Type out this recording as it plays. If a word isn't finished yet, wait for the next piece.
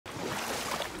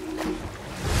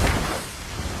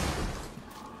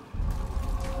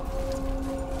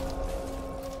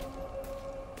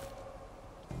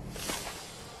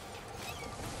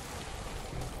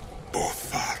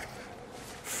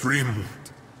Grimwood.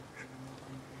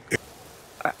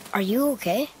 Are you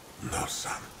okay? No,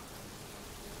 son.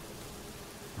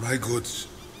 My goods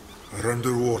are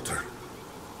underwater.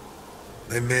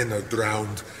 My men are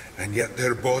drowned, and yet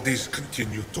their bodies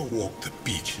continue to walk the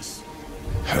beaches.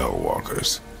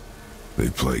 Hellwalkers. They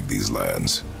plague these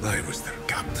lands. I was their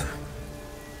captain.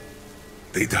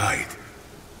 They died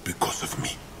because of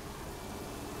me.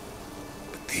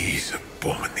 But these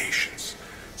abominations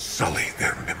sully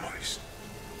their memories.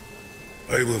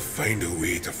 I will find a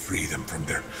way to free them from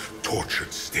their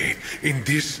tortured state. In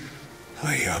this,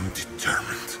 I am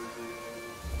determined.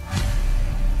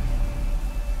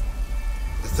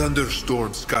 The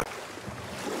thunderstorm scattered.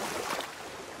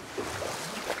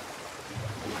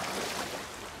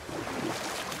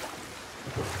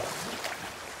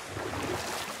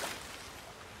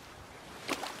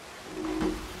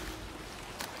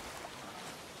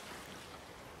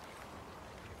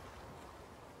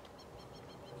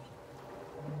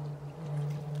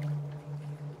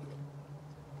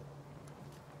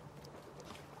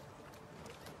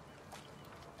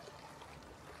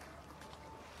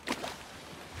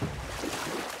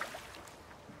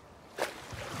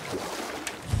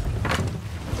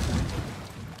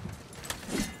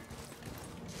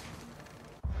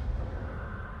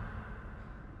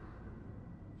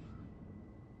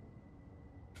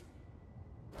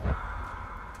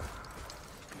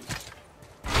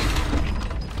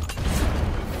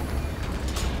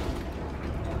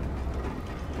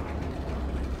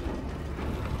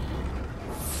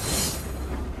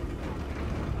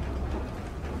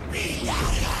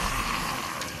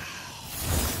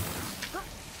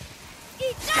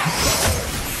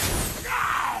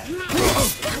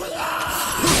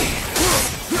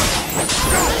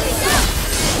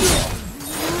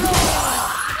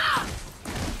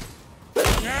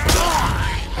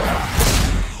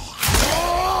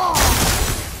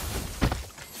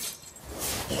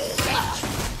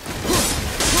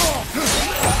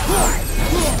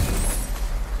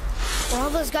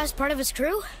 Guys part of his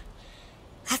crew?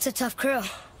 That's a tough crew.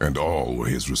 And all were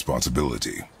his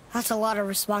responsibility. That's a lot of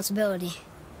responsibility.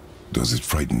 Does it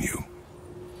frighten you?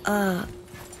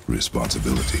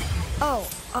 Responsibility. Oh,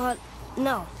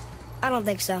 no. I don't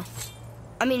think so.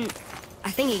 I mean,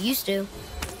 I think it used to,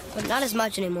 but not as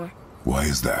much anymore. Why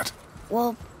is that?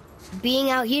 Well,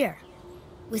 being out here,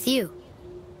 with you,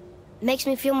 makes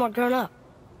me feel more grown up.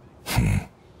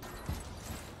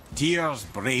 Tyr's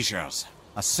braziers.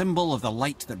 A symbol of the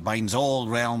light that binds all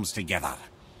realms together.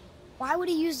 Why would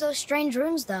he use those strange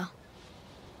runes, though?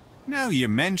 Now you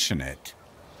mention it,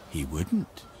 he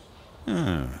wouldn't.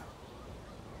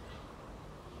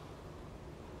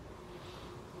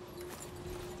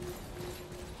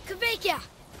 Kveikja!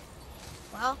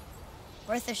 Well,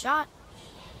 worth a shot.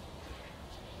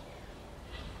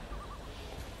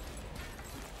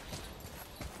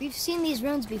 We've seen these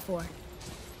runes before,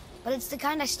 but it's the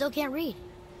kind I still can't read.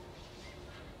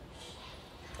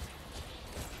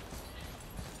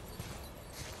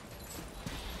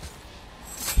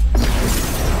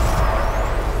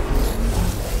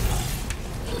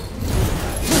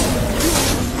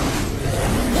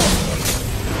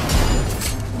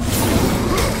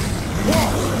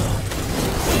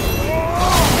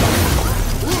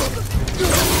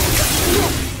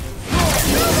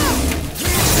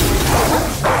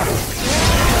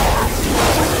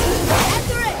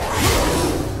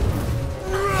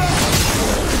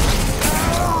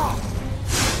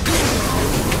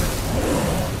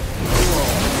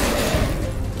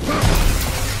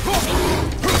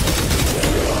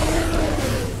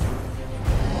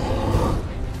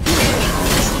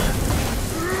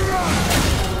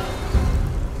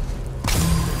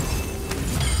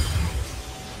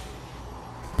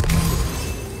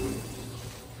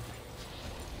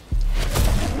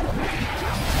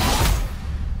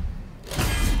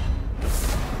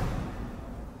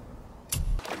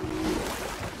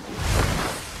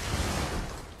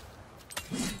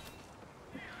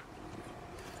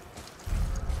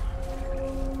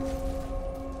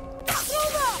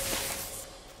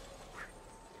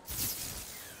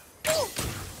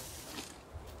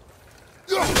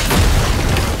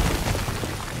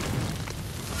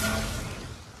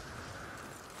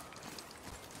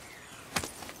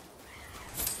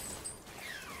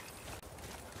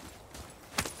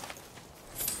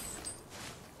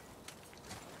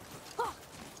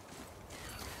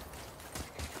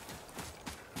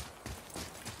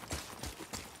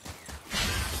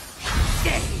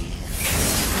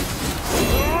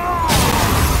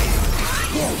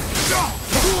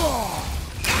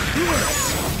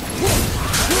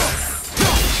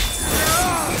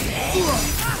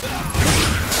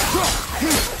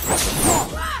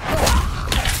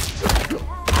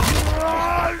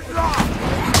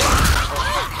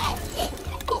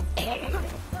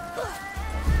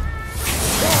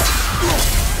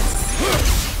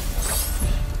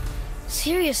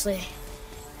 Seriously,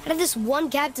 how did this one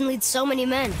captain lead so many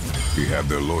men? He had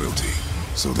their loyalty,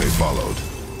 so they followed.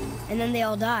 And then they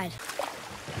all died.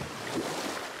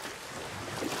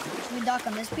 Should we dock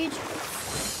on this beach?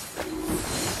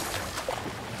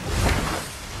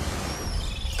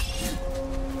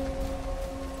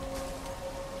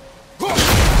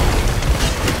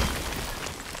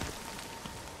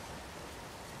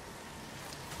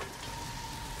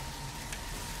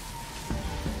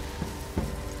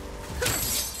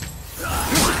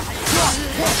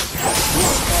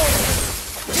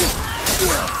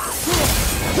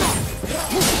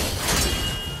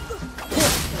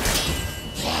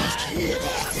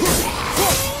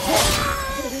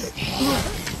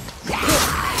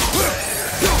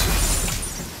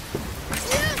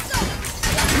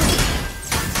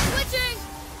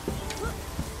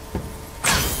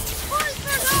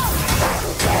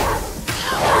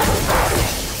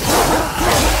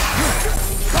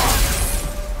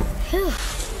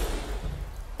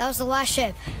 That was the last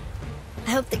ship. I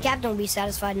hope the captain will be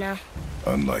satisfied now.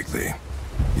 Unlikely.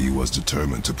 He was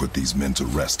determined to put these men to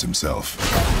rest himself.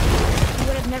 He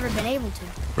would have never been able to.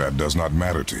 That does not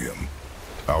matter to him.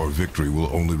 Our victory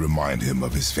will only remind him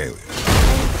of his failure.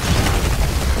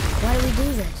 Why do we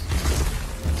do this?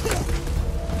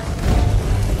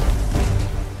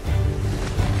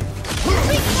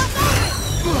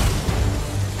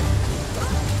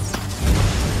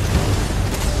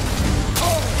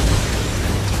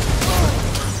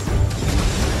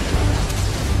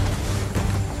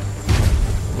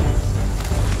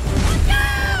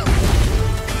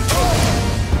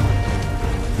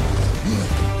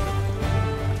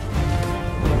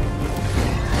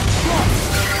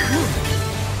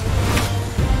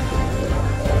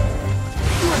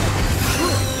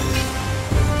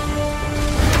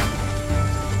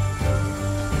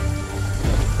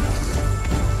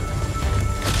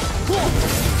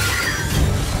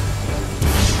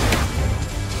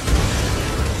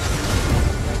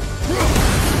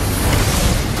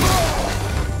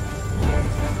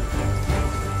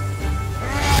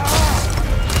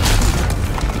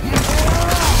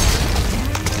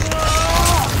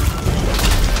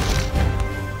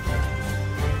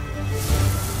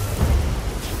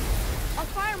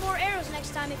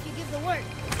 If you give the word.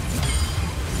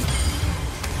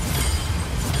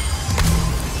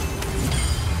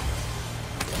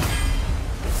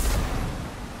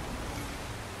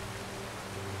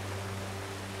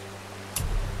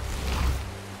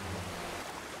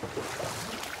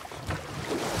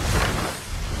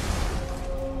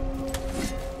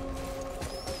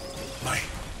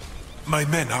 My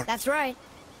men are... That's right.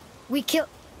 We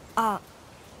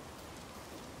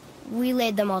we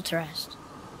laid them all to rest.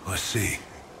 I see.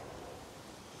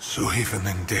 So even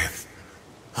in death,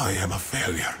 I am a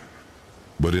failure.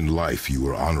 But in life you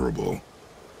were honorable,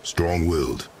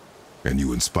 strong-willed, and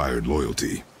you inspired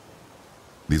loyalty.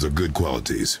 These are good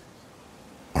qualities,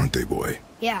 aren't they, boy?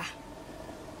 Yeah.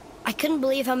 I couldn't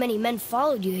believe how many men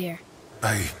followed you here.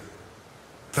 I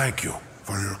thank you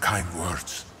for your kind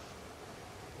words.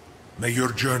 May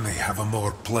your journey have a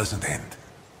more pleasant end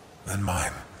than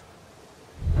mine.